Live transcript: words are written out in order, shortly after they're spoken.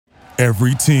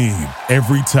Every team,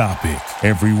 every topic,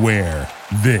 everywhere.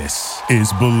 This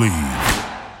is Believe.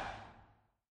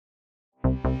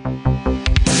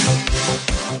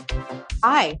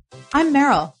 Hi, I'm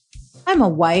Meryl. I'm a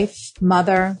wife,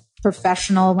 mother,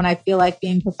 professional when I feel like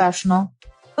being professional.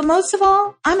 But most of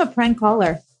all, I'm a prank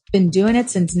caller. Been doing it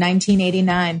since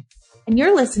 1989. And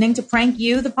you're listening to Prank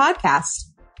You, the podcast.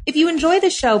 If you enjoy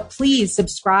the show, please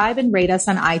subscribe and rate us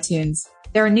on iTunes.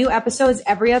 There are new episodes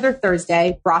every other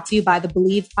Thursday, brought to you by the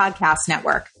Believe Podcast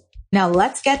Network. Now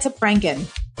let's get to pranking.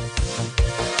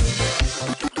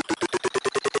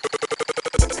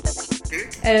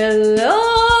 Hello.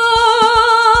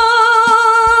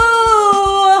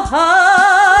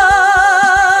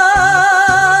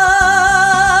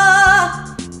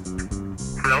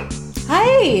 Hello?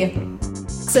 Hi.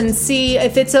 And see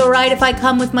if it's all right if I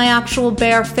come with my actual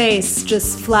bare face,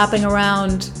 just flapping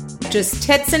around. Just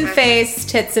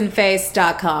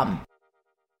titsandface.com.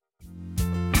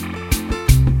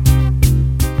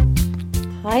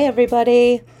 Hi,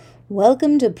 everybody.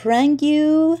 Welcome to Prank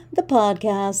You, the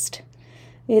podcast.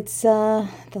 It's the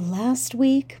last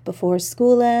week before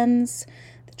school ends.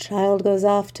 The child goes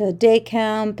off to day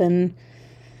camp, and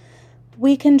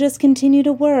we can just continue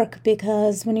to work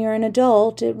because when you're an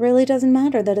adult, it really doesn't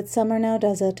matter that it's summer now,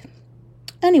 does it?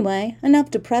 Anyway, enough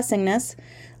depressingness.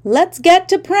 Let's get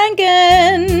to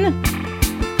pranking!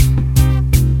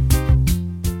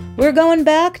 We're going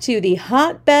back to the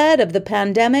hotbed of the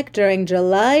pandemic during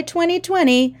July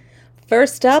 2020.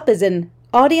 First up is an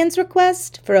audience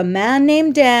request for a man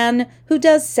named Dan who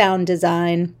does sound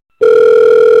design.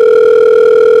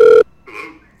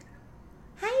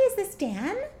 Hi, is this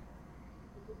Dan?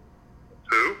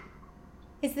 Who?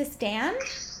 Is this Dan?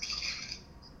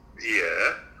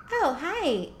 Yeah. Oh,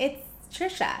 hi. It's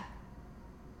Trisha.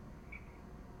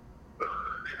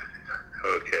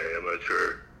 Okay, I'm not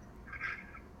sure.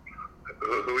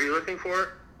 Who are you looking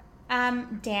for?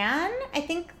 Dan? I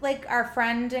think, our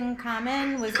friend in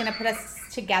common was going to put us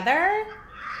together.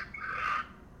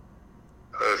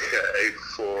 Okay,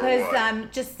 for Because,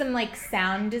 what? just some,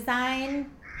 sound design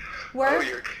work. Oh,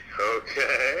 you're...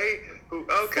 Okay.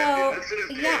 Okay, So, this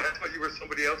is... yeah. I thought you were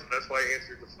somebody else, and that's why I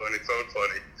answered the phone. It's phone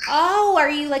funny. Oh, are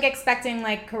you, expecting,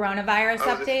 coronavirus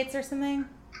I was updates or something?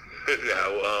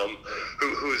 No,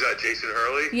 who's that, Jason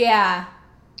Hurley? Yeah.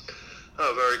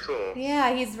 Oh, very cool.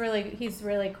 Yeah, he's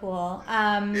really cool.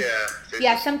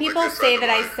 Yeah, Some people say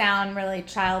that I sound really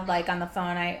childlike on the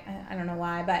phone. I don't know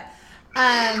why, but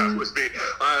That was me.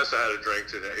 I also had a drink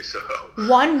today, so...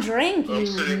 one drink, I'm you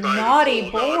sitting by the naughty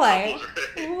pool. No, boy. a couple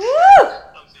drinks. Woo!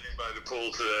 I'm sitting by the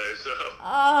pool today, so...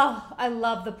 Oh, I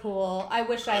love the pool. I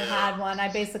wish I had one. I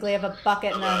basically have a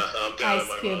bucket and I'm a down ice at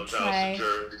my cube mom's house tray. in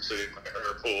Jersey, sitting by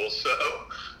her pool, so...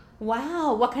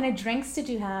 Wow, what kind of drinks did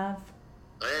you have?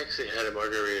 I actually had a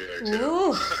margarita or two.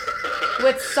 Ooh.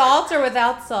 With salt or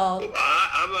without salt?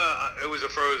 It was a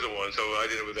frozen one, so I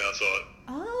did it without salt.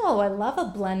 Oh, I love a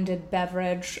blended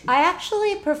beverage. I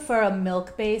actually prefer a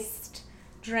milk-based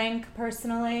drink,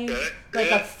 personally. Okay.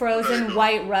 A frozen Cool.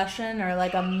 White Russian or a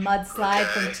mudslide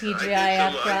from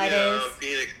TGIF Fridays.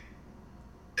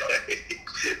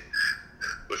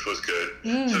 Which was good.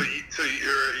 So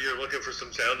you're looking for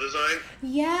some sound design?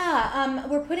 Yeah,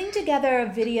 we're putting together a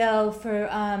video for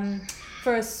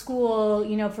a school,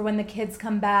 for when the kids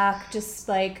come back, just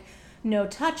no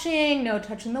touching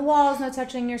the walls, no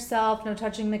touching yourself, no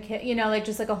touching the kid,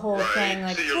 just a whole thing.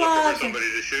 So you're looking for somebody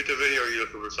to shoot the video, or you're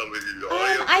looking for somebody to do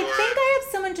audio for I think I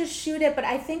have someone to shoot it, but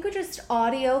I think we're just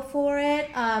audio for it.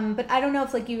 But I don't know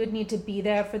if you would need to be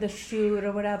there for the shoot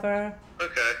or whatever.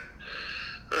 Okay.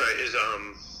 All right.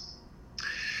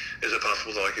 Is it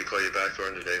possible that I could call you back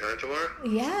during the daytime tomorrow?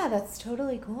 Yeah, that's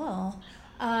totally cool.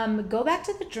 Go back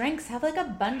to the drinks. Have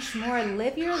a bunch more.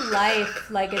 Live your life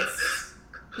like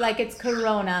it's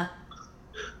Corona.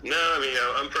 No, I mean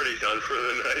I'm pretty done for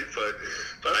the night,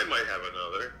 but I might have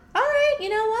another. All right, you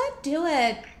know what? Do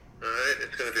it. All right,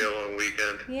 it's gonna be a long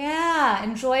weekend. Yeah,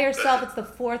 enjoy yourself. It's the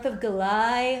 4th of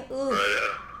July. Ooh.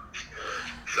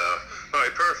 So, all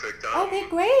right, perfect. Okay,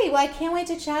 great. Well, I can't wait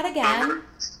to chat again. Number?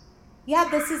 Yeah,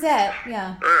 this is it.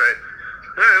 Yeah. All right,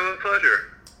 well, pleasure.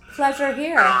 Pleasure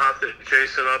here. And I'll have to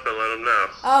chase him up and let him know.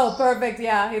 Oh, perfect.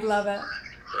 Yeah, he'd love it.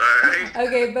 All right.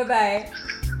 Okay, bye-bye.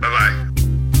 Bye-bye.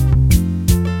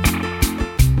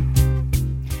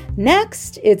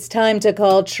 Next, it's time to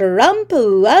call Trump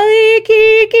Waikiki.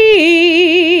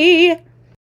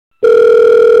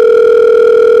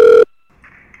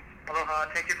 Aloha,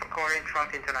 thank you for calling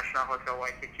Trump International Hotel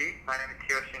Waikiki. My name is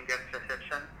Hiroshi Guest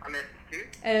Reception. I'm S2.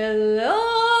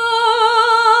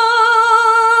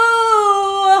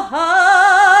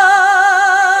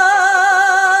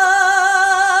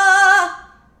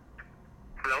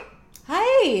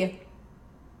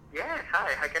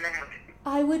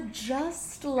 would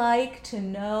just like to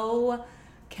know,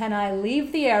 can I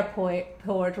leave the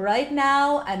airport right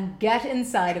now and get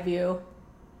inside of you?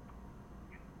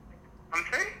 I'm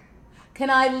sorry? Can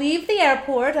I leave the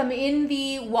airport? I'm in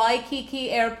the Waikiki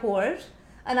airport,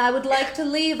 and I would like to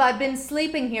leave. I've been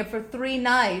sleeping here for 3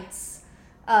 nights,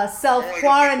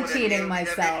 self-quarantining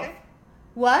myself.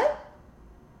 What?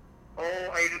 Oh,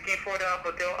 are you looking for the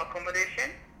hotel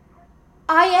accommodation?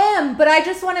 I am, but I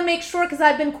just want to make sure because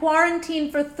I've been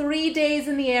quarantined for 3 days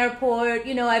in the airport.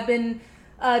 You know, I've been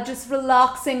just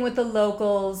relaxing with the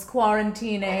locals,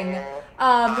 quarantining.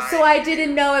 So I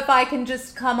didn't know if I can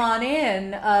just come on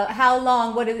in. How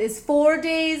long? What is 4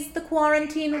 days the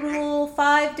quarantine rule?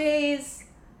 5 days?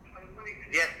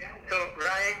 Yes. So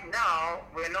right now,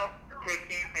 we're not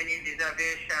taking any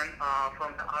reservation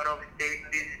from the out-of-state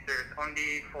visitors,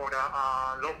 only for the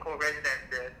local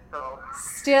residents. So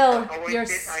Still, you're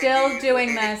still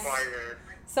doing this.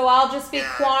 So I'll just be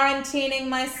quarantining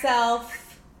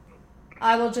myself.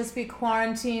 I will just be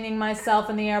quarantining myself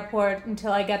in the airport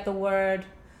until I get the word.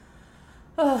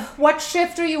 What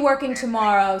shift are you working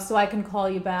tomorrow so I can call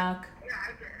you back?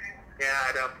 Yeah,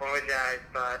 I apologize,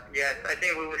 but yes, I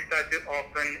think we will start to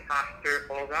open after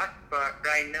August, but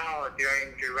right now,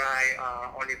 during July,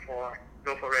 only for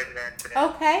local residents.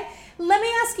 Okay. Let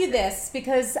me ask you this,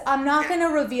 because I'm not going to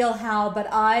reveal how, but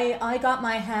I got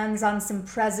my hands on some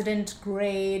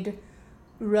president-grade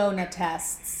Rona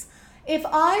tests. If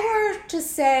I were to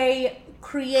say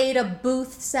create a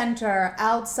booth center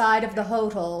outside of the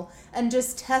hotel and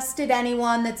just tested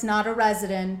anyone that's not a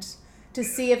resident to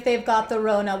see if they've got the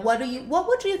Rona, what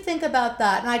would you think about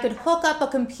that? And I could hook up a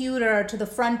computer to the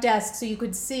front desk so you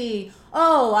could see,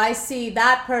 oh, I see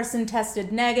that person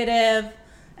tested negative,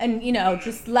 and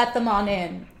just let them on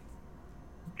in.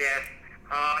 Yes.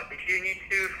 If you need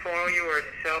to follow your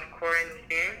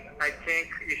self-quarantine, I think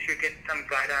you should get some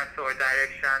guidance or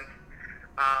directions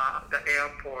the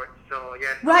airport. So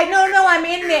yes. Right. No. I'm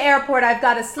in the airport. I've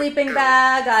got a sleeping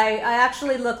bag. I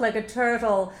actually look like a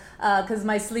turtle because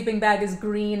my sleeping bag is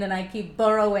green and I keep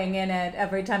burrowing in it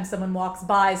every time someone walks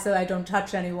by so I don't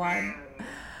touch anyone.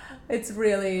 It's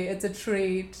a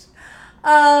treat.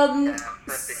 I'm glad to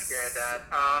hear that.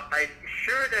 I'm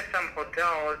sure there's some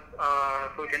hotels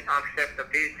who can accept the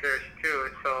visitors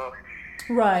too. So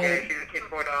right. Yeah, if you're looking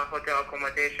for the hotel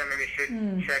accommodation, maybe you should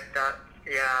check that.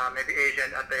 Yeah, maybe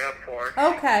agent at the airport.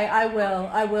 Okay, I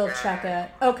will check it.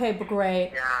 Okay,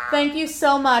 great. Yeah. Thank you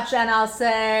so much, and I'll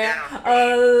say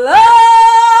aloha.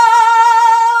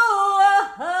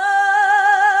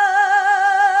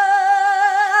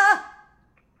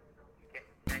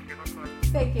 Thank you.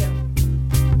 Thank you.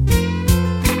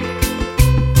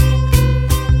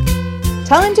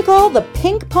 Time to call the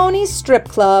Pink Pony Strip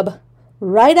Club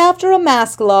right after a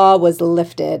mask law was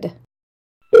lifted.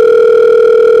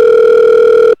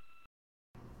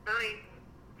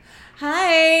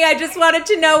 Hi, I just wanted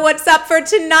to know what's up for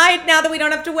tonight now that we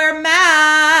don't have to wear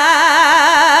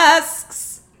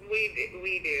masks.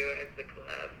 We do at the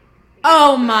club.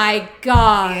 Oh my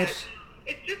gosh. Yeah,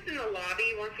 it's just in the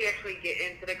lobby once you actually get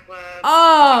into the club.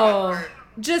 Oh,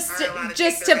 just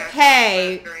to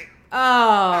pay.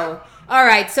 Oh, all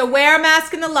right. So wear a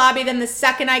mask in the lobby. Then the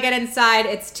second I get inside,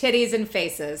 it's titties and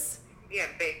faces. Yeah,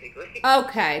 basically.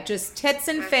 Okay, just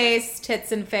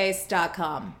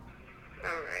titsandface.com. All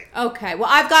right. Okay, well,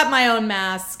 I've got my own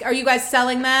mask. Are you guys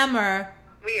selling them or?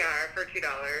 We are for $2.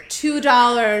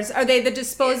 $2. Are they the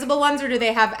disposable ones or do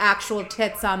they have actual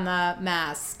tits on the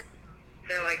mask?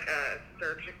 They're like a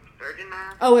surgeon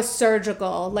mask. Oh, a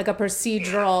surgical, like a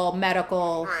procedural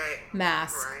medical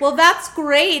mask. Right. Well, that's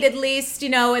great. At least,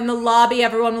 in the lobby,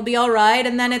 everyone will be all right.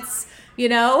 And then it's, you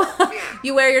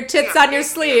wear your tits on your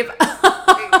sleeve.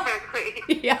 Exactly.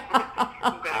 Yeah. Exactly.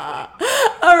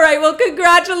 All right. Well,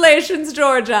 congratulations,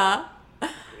 Georgia. Oh,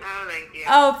 thank you.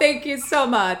 Oh, thank you so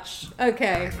much.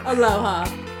 Okay. Aloha.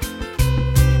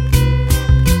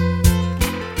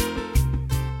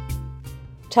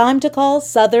 Time to call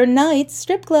Southern Nights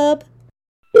Strip Club.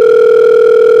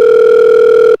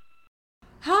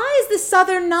 Hi, is this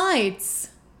Southern Nights?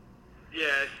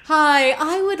 Yes. Hi,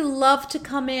 I would love to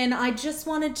come in. I just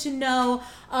wanted to know,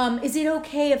 is it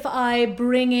okay if I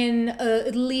bring in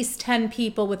at least 10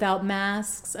 people without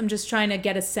masks? I'm just trying to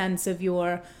get a sense of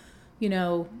your,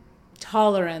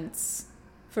 tolerance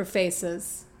for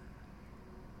faces.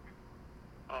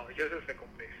 Oh, just a second,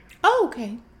 please. Oh,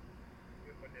 okay.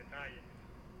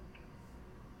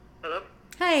 Hello?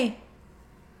 Hey.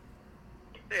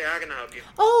 Hey, how can I help you?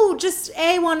 Oh, just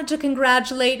wanted to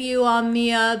congratulate you on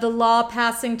the law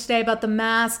passing today about the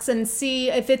masks and see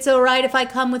if it's all right if I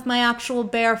come with my actual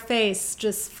bare face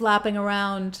just flapping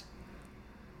around.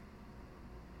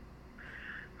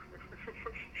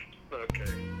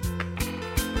 Okay.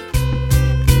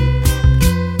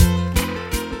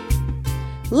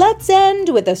 Let's end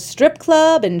with a strip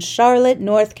club in Charlotte,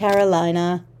 North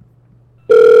Carolina.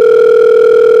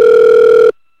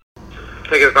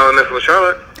 Thank you for calling Miss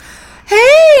Charlotte. Hey,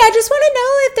 I just want to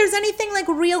know if there's anything like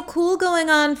real cool going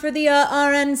on for the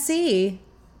RNC.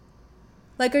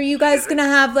 Like, are you guys gonna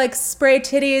have like spray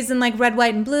titties in like red,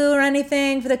 white, and blue or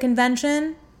anything for the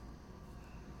convention?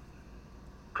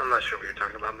 I'm not sure what you're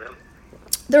talking about, ma'am.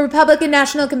 The Republican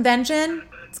National Convention.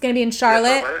 It's gonna be in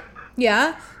Charlotte. Yes,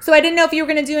 Yeah. So I didn't know if you were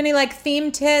gonna do any like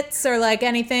theme tits or like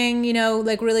anything, you know,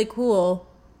 like really cool.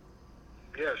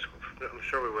 yes, I'm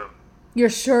sure we will. You're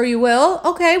sure you will?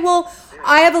 Okay, well,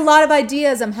 I have a lot of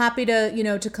ideas. I'm happy to, you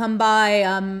know, to come by,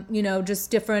 you know, just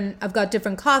different, I've got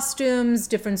different costumes,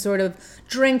 different sort of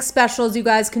drink specials you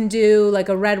guys can do, like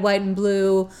a red, white, and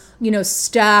blue, you know,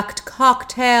 stacked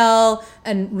cocktail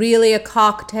and really a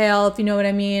cocktail, if you know what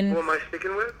I mean. Who am I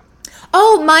speaking with?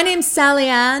 Oh, my name's Sally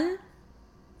Ann.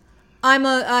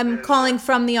 I'm calling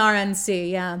from the RNC,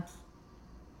 yeah.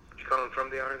 You calling from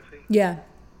the RNC? Yeah.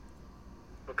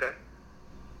 Okay.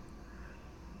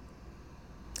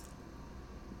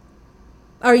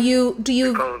 Do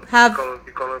you have... You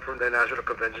calling from the National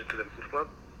Convention to the Men's Club?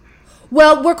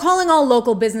 Well, we're calling all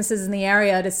local businesses in the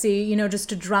area to see, you know, just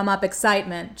to drum up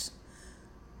excitement.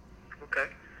 Okay.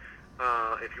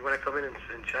 If you want to come in and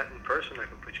chat in person, I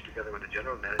can put you together with the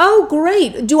general manager. Oh,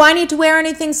 great. Do I need to wear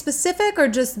anything specific or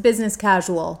just business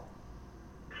casual?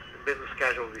 Business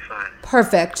casual will be fine.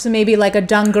 Perfect. So maybe like a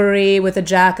dungaree with a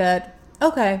jacket.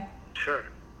 Okay. Sure.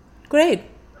 Great.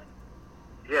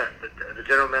 Yeah, the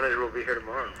general manager will be here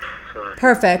tomorrow. So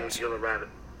Perfect. You'll arrive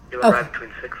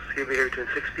between 6. He'll be here between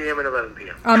 6 p.m. and 11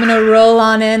 p.m. I'm going to roll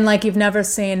on in like you've never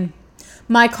seen.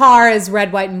 My car is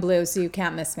red, white, and blue, so you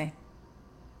can't miss me.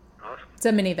 Awesome. It's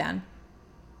a minivan.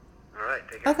 All right,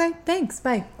 take care. Okay, thanks.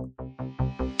 Bye.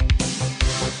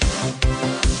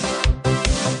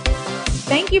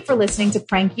 Thank you for listening to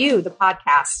Prank You, the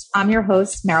podcast. I'm your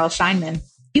host, Meryl Scheinman.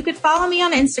 You could follow me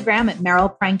on Instagram at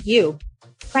Meryl Prank You.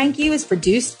 Prank You is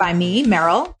produced by me,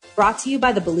 Meryl, brought to you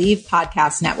by the Believe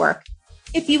Podcast Network.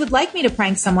 If you would like me to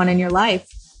prank someone in your life,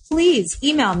 please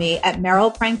email me at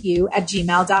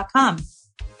merylprankyou@gmail.com.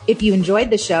 If you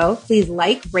enjoyed the show, please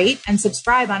like, rate, and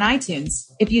subscribe on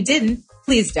iTunes. If you didn't,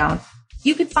 please don't.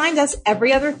 You can find us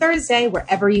every other Thursday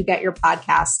wherever you get your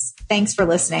podcasts. Thanks for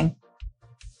listening.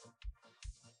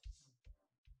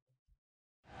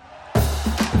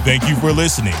 Thank you for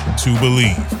listening to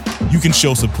Believe. You can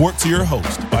show support to your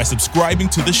host by subscribing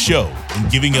to the show and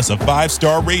giving us a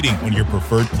 5-star rating on your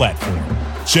preferred platform.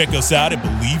 Check us out at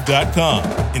Believe.com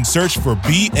and search for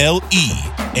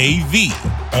BLEAV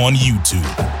on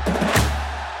YouTube.